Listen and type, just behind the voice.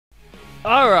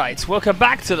Alright, welcome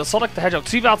back to the Sonic the Hedgehog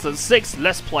 2006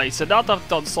 Let's Play. So now that I've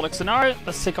done Sonic scenario,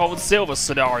 let's take on Silver's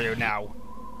scenario now.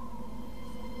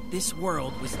 This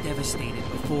world was devastated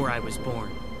before I was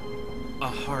born. A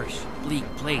harsh, bleak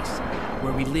place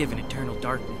where we live in eternal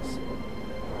darkness.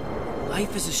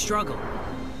 Life is a struggle,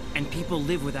 and people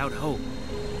live without hope.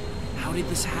 How did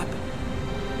this happen?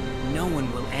 No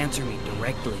one will answer me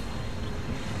directly,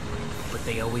 but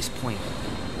they always point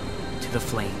to the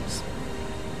flames.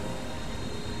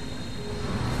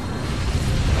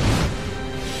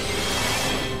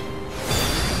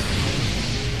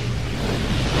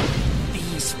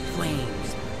 These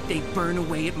flames, they burn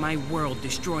away at my world,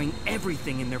 destroying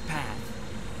everything in their path.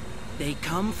 They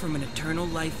come from an eternal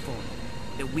life form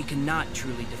that we cannot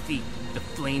truly defeat, the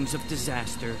flames of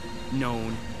disaster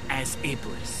known as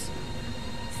Iblis.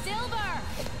 Silver!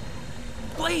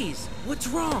 Blaze, what's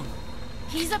wrong?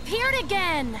 He's appeared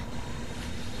again!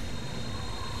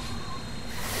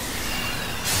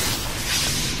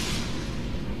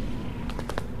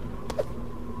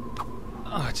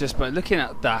 Just by looking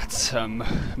at that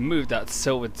move that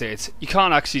Silver did, you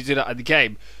can't actually do that in the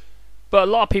game. But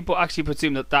a lot of people actually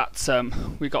presume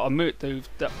that we got a move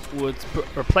that would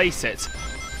replace it.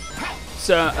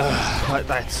 So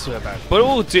that's so bad. But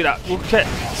we'll do that. We'll get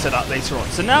to that later on.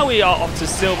 So now we are off to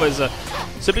Silver's.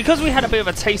 So because we had a bit of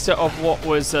a taster of what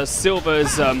was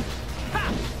Silver's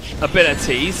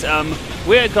abilities,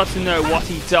 we got to know what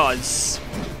he does.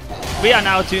 We are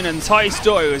now doing an entire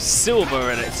story with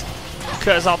Silver in it.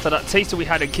 Because after that taster we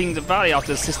had in Kingdom Valley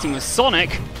after assisting with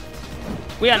Sonic,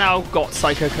 we are now got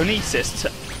psychokinesis,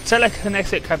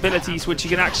 telekinetic abilities which you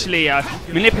can actually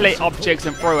manipulate objects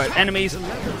and throw at enemies.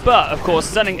 But of course,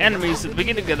 stunning enemies at the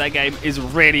beginning of that game is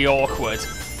really awkward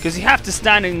because you have to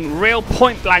stand in real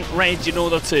point-blank range in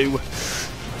order to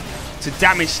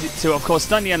damage, to of course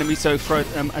stun the enemy, so throw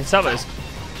them at others.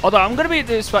 Although I'm going to be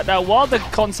doing this right now, while the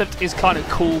concept is kind of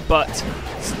cool, but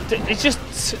it just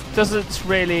doesn't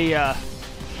really. I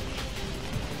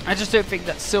just don't think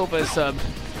that Silver's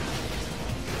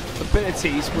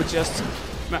abilities would just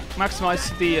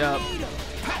maximize the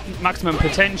maximum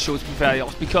potential, to be fairly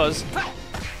honest, because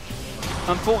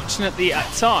unfortunately at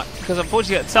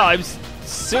times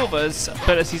Silver's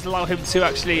abilities allow him to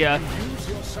actually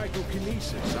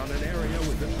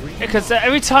because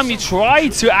every time you try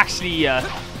to actually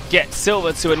get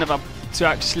Silver to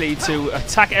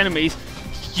attack enemies,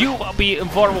 you will be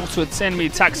invulnerable to enemy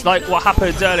attacks, like what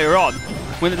happened earlier on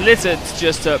when the lizard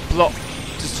just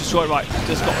destroyed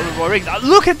just got rid of my ring.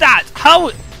 Look at that!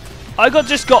 How I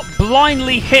just got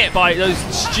blindly hit by those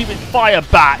stupid fire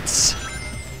bats.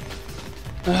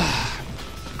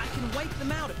 I can wipe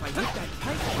them out if I hit that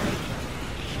pipe.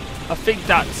 I think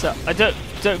that I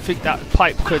don't think that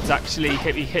pipe could actually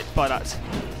be hit by that.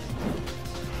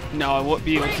 No, I won't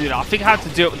be able to do that. I think I have to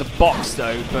do it with the box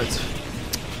though, but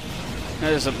it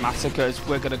doesn't matter because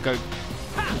we're gonna go.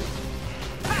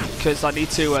 Because I need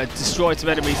to destroy some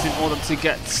enemies in order to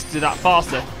get to that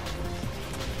faster.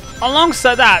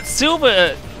 Alongside that,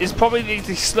 Silver is probably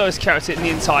the slowest character in the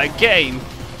entire game.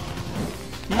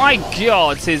 My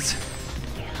God, does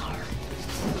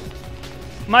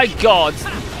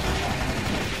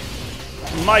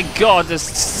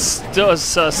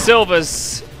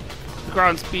Silver's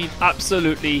ground speed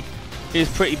absolutely is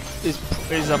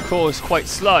of course quite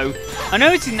slow. I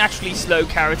know it's a naturally slow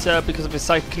character because of his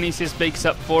psychokinesis makes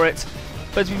up for it,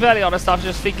 but to be very honest, I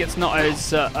just think it's not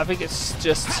as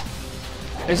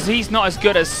he's not as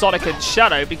good as Sonic and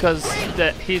Shadow because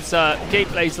his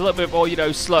gameplay is a little bit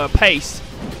more, slower paced.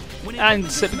 And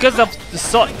because of the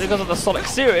Sonic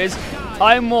series,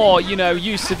 I'm more,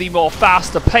 used to the more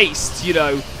faster paced,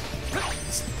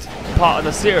 part of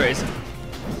the series.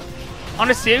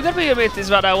 Honestly, I'm going to be admit this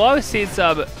right now. While I see his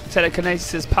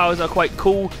telekinesis powers are quite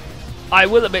cool, I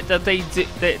will admit that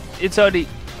it's only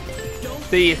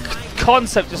the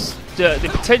concept, the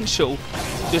potential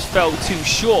just fell too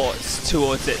short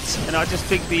towards it, and I just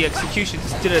think the execution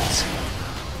just didn't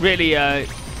really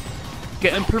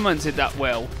get implemented that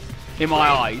well in my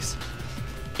eyes.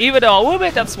 Even though I will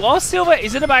admit that while Silver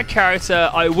isn't a bad character,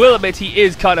 I will admit he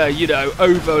is kind of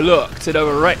overlooked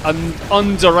and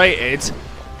underrated.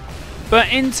 But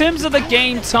in terms of the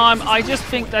game time, I just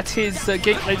think that his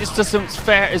gameplay just doesn't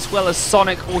fare as well as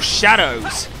Sonic or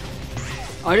Shadow's.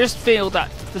 I just feel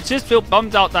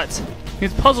bummed out that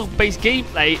his puzzle-based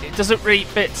gameplay, it doesn't really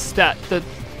fit the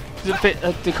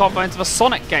confines of a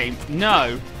Sonic game.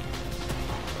 No.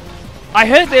 I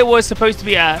heard there was supposed to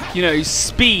be a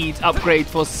speed upgrade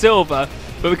for Silver,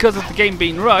 but because of the game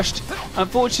being rushed,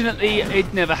 unfortunately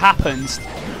it never happened.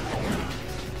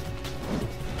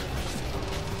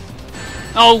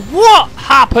 Oh, what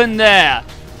happened there?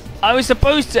 I was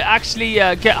supposed to actually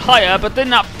get higher, but then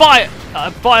that fire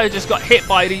just got hit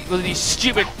by one of these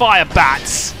stupid fire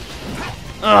bats.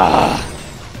 Ugh.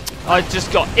 I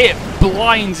just got hit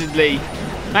blindly,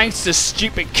 thanks to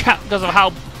stupid cat because of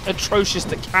how atrocious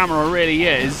the camera really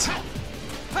is.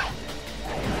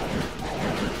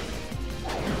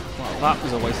 Well, that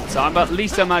was a waste of time, but at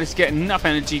least I managed to get enough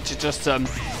energy to just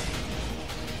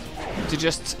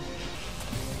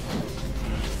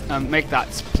make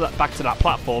that back to that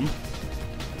platform.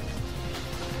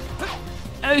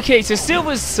 Okay, so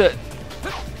Silver's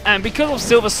and because of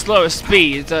Silver's slower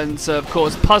speed and of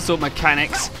course puzzle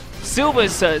mechanics,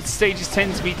 Silver's stages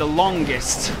tend to be the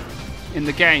longest in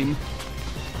the game.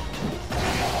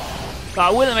 But I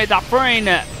will admit that throwing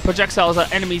projectiles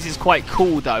at enemies is quite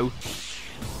cool though.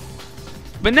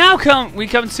 But now we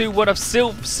come to one of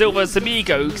Silver's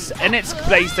amigos, and it's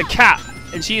Blaze the Cat,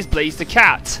 and she is Blaze the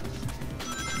Cat.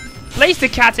 Blaze the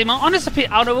Cat, in my honest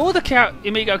opinion, out of all the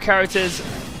amigo characters,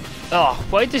 oh,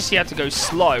 why does she have to go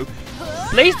slow?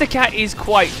 Blaze the Cat is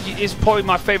probably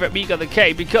my favourite amigo of the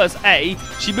game because A,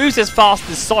 she moves as fast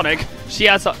as Sonic. She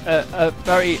has a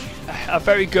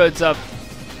very good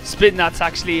spin that's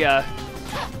actually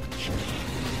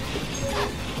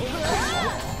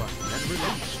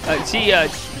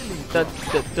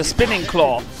the spinning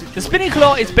claw. The spinning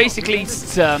claw is basically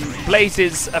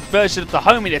Blaze's version of the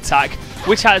homing attack,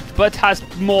 which has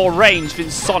more range than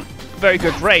Sonic. Very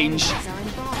good range.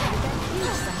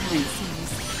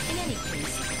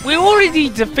 We already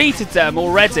defeated them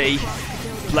already,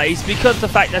 Blaze, because of the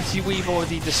fact that we've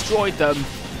already destroyed them.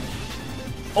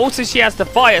 Also, she has the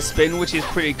fire spin, which is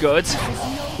pretty good,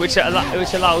 which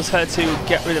allows her to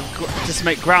get rid of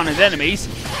make grounded enemies.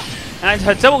 And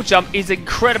her double jump is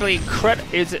incredible.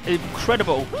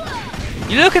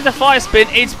 You look at the fire spin;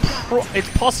 it's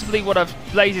possibly one of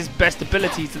Blaze's best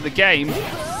abilities in the game.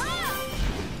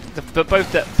 But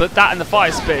that and the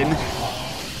fire spin.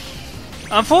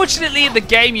 Unfortunately, in the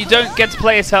game, you don't get to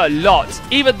play as her a lot.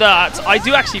 Even that, I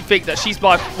do actually think that she's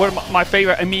one of my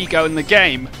favorite amigo in the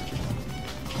game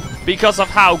because of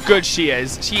how good she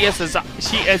is. She is as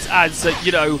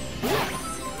you know.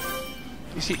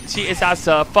 She is as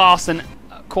fast and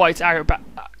quite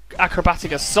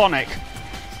acrobatic as Sonic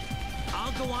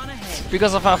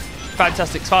because of her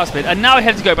fantastic fire spin. And now I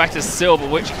have to go back to Silver,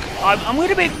 which I'm going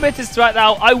to be admitted right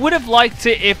now. I would have liked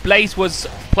it if Blaze was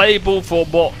playable for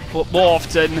more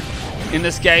often in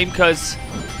this game, because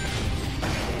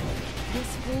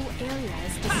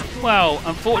well,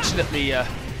 unfortunately, I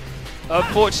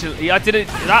didn't.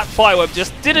 That firework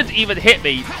just didn't even hit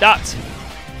me. That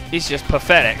is just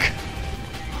pathetic.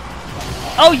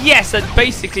 Oh yes, and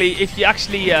basically, if you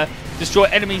actually destroy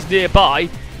enemies nearby,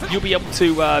 you'll be able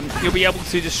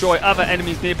to destroy other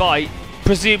enemies nearby,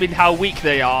 presuming how weak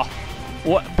they are,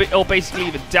 or basically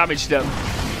even damage them.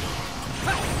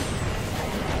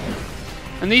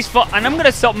 And and I'm going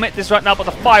to submit this right now, but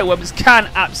the fireworms can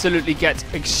absolutely get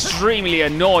extremely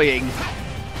annoying.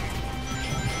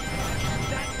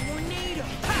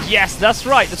 Yes, that's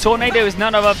right. The tornado is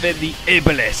none other than the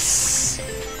Iblis,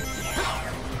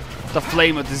 the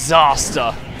flame of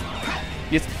disaster.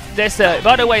 Yes,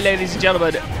 by the way, ladies and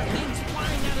gentlemen.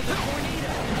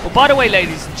 Well, by the way,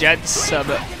 ladies and gents,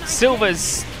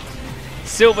 Silver's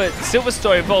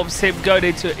story involves him going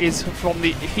into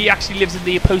he actually lives in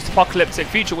the post-apocalyptic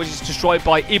future, which is destroyed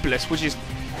by Iblis, which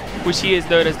he is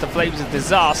known as the flames of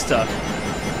disaster.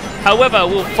 However,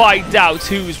 we'll find out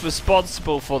who's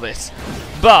responsible for this.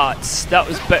 But that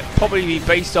was probably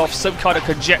based off some kind of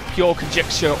pure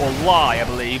conjecture or lie, I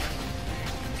believe.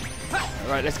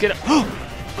 Alright, let's get it.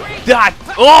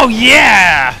 Oh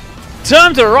yeah!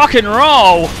 Time to rock and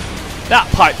roll! That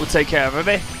pipe will take care of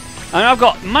me. And I've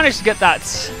managed to get that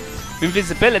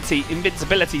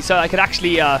invincibility, so I could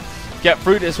actually get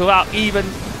through this without even.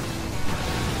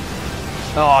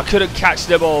 Oh, I couldn't catch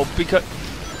them all because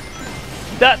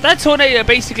that tornado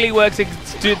basically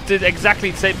did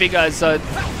exactly the same thing as it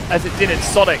did in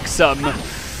Sonic's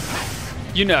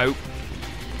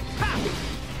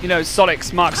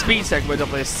Sonic's Mark Speed segment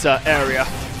of this area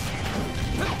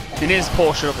in his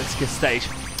portion of this stage.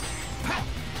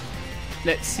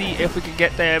 Let's see if we can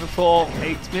get there before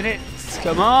 8 minutes.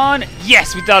 Come on.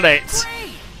 Yes, we've done it.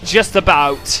 Just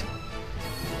about.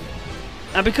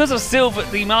 And because of Silver,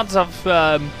 the amount of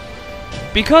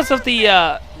because of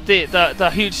the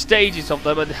huge stages of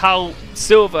them and how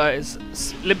Silver's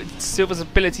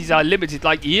abilities are limited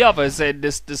like the others in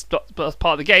this part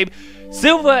of the game,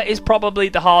 Silver is probably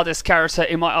the hardest character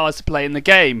in my eyes to play in the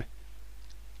game.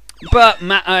 But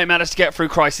I managed to get through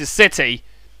Crisis City.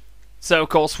 So, of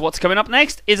course, what's coming up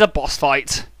next is a boss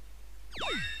fight.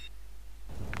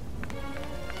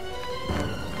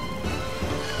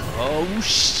 Oh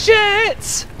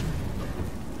shit!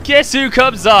 Guess who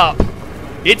comes up?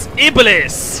 It's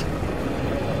Iblis!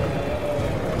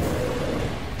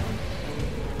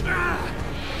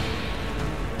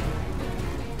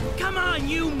 Come on,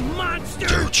 you monster!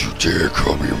 Don't you dare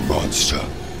call me a monster.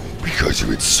 Because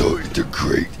you insulted the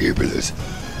great Iblis,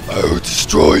 I will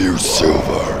destroy you,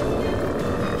 Silver.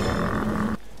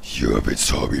 You have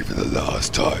insulted me for the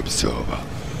last time, Silver.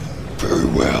 Very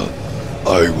well,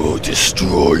 I will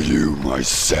destroy you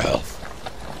myself.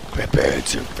 Prepare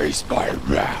to face my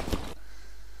wrath.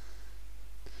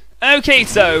 Okay,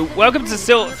 so welcome to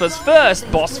Silver's first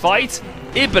boss fight,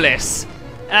 Iblis.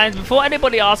 And before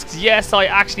anybody asks, yes, I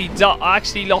actually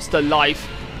lost a life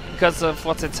because of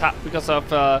what it's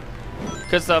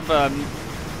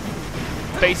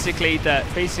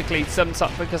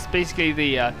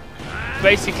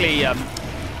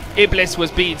Iblis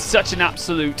was being such an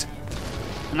absolute,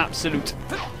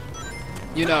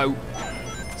 you know,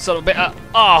 sort of bit.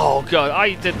 Oh god,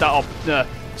 I did that on.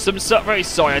 Very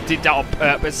sorry, I did that on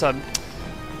purpose.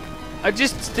 I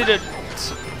just didn't.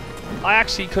 I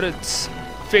actually couldn't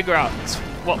figure out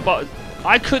what button.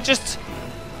 I could just,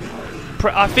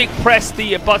 I think, press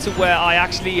the button where I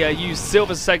actually use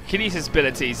Silver's psychokinesis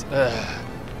abilities.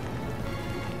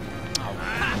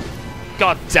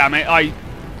 God damn it!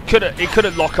 It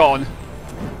couldn't lock on.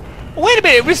 Wait a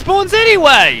minute, it respawns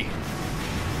anyway.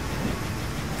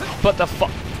 But the fuck.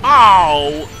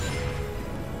 Ow!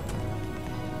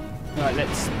 Right,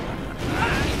 let's.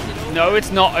 No,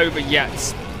 it's not over yet.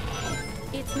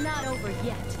 It's not over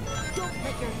yet. Don't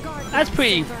let your guard That's down,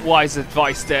 pretty Silver. wise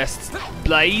advice there,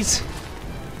 Blaze.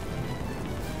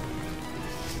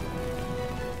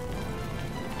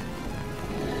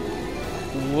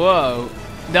 Whoa.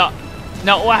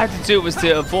 No, all I had to do was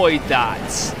to avoid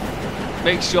that.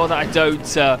 Make sure that I don't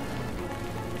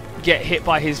get hit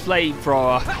by his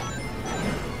flamethrower.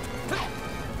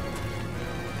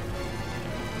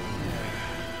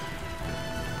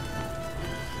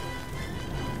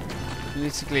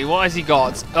 Basically, what has he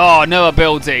got? Oh, another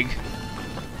building.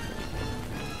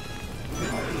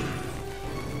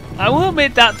 I will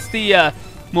admit that's the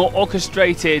more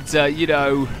orchestrated, you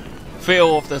know,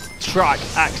 feel of the track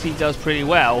actually does pretty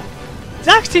well. It's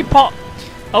actually I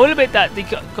will admit that the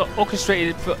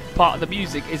orchestrated part of the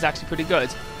music is actually pretty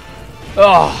good.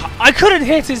 Oh, I couldn't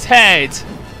hit his head.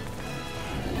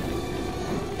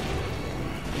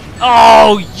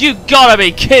 Oh, you gotta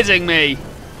be kidding me.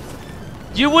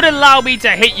 You would allow me to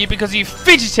hit you because you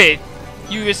fidgeted.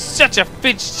 You are such a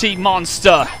fidgety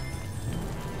monster.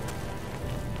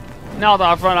 Now that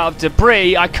I've run out of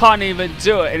debris, I can't even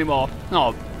do it anymore.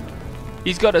 No.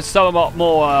 He's got to summon up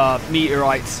more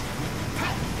meteorites.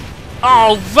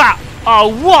 Oh,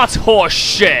 what horse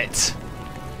shit!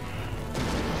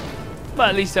 But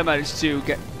at least I managed to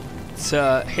get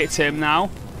to hit him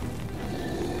now.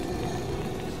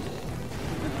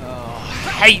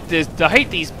 I hate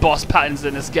these boss patterns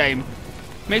in this game.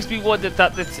 Makes me wonder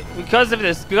that because of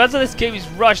this game is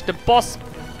rushed, the boss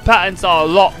patterns are a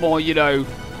lot more, a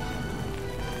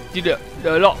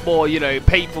lot more,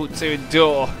 painful to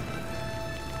endure.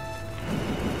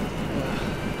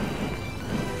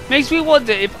 Makes me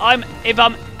wonder I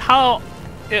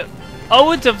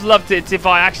would have loved it if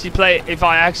I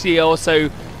actually also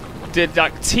did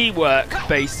like teamwork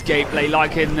based gameplay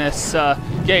like in this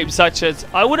game, such as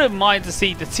I wouldn't mind to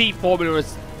see the T formula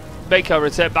make a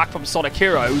return back from Sonic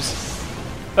Heroes.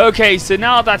 Okay, so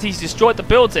now that he's destroyed the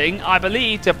building, I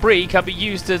believe debris can be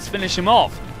used to finish him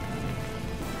off.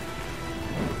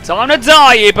 Time to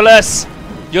die, Iblis!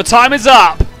 Your time is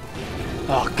up!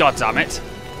 Oh, god damn it.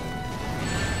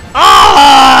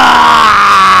 Ah!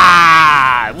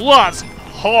 What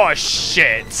horse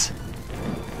shit!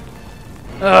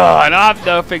 Oh, and I have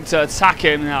nothing to attack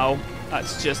him now.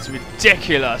 That's just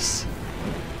ridiculous.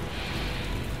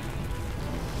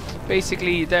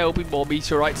 Basically, there will be more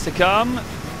meteorites to come.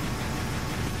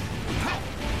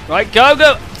 Right,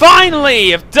 go!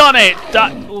 Finally, I've done it!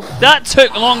 That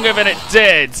took longer than it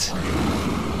did.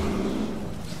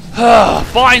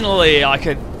 Finally, I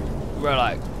can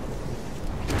relax.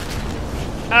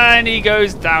 And he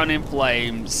goes down in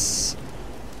flames.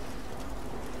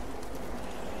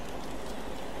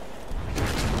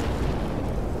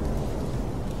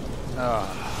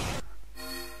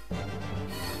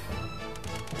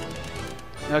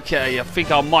 Okay, I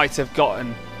think I might have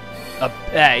gotten a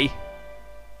A.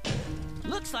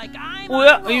 Looks like I'm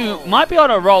Well, on a you roll. might be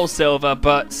on a roll, Silver,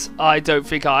 but I don't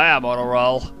think I am on a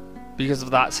roll because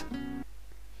of that.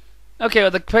 Okay,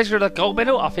 with the pleasure of the gold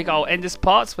medal, I think I'll end this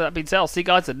part. With that being said, I'll see you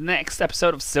guys in the next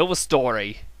episode of Silver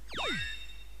Story.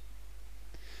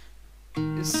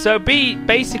 So,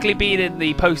 basically being in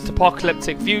the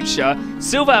post-apocalyptic future,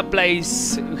 Silver and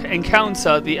Blaze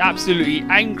encounter the absolutely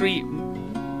angry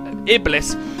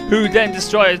Iblis, who then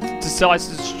decides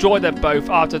to destroy them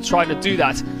both after trying to do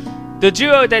that. The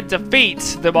duo then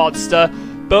defeats the monster,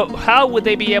 but how would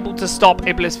they be able to stop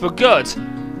Iblis for good?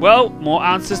 Well, more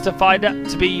answers to find out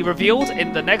to be revealed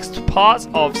in the next part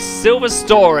of Silver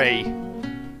Story.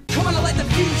 Come on, let the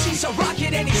fuse, he's a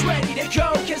rocket and he's ready to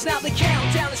go. Cause now the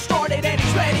countdown has started and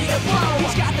he's ready to blow.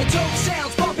 He's got the dope sound.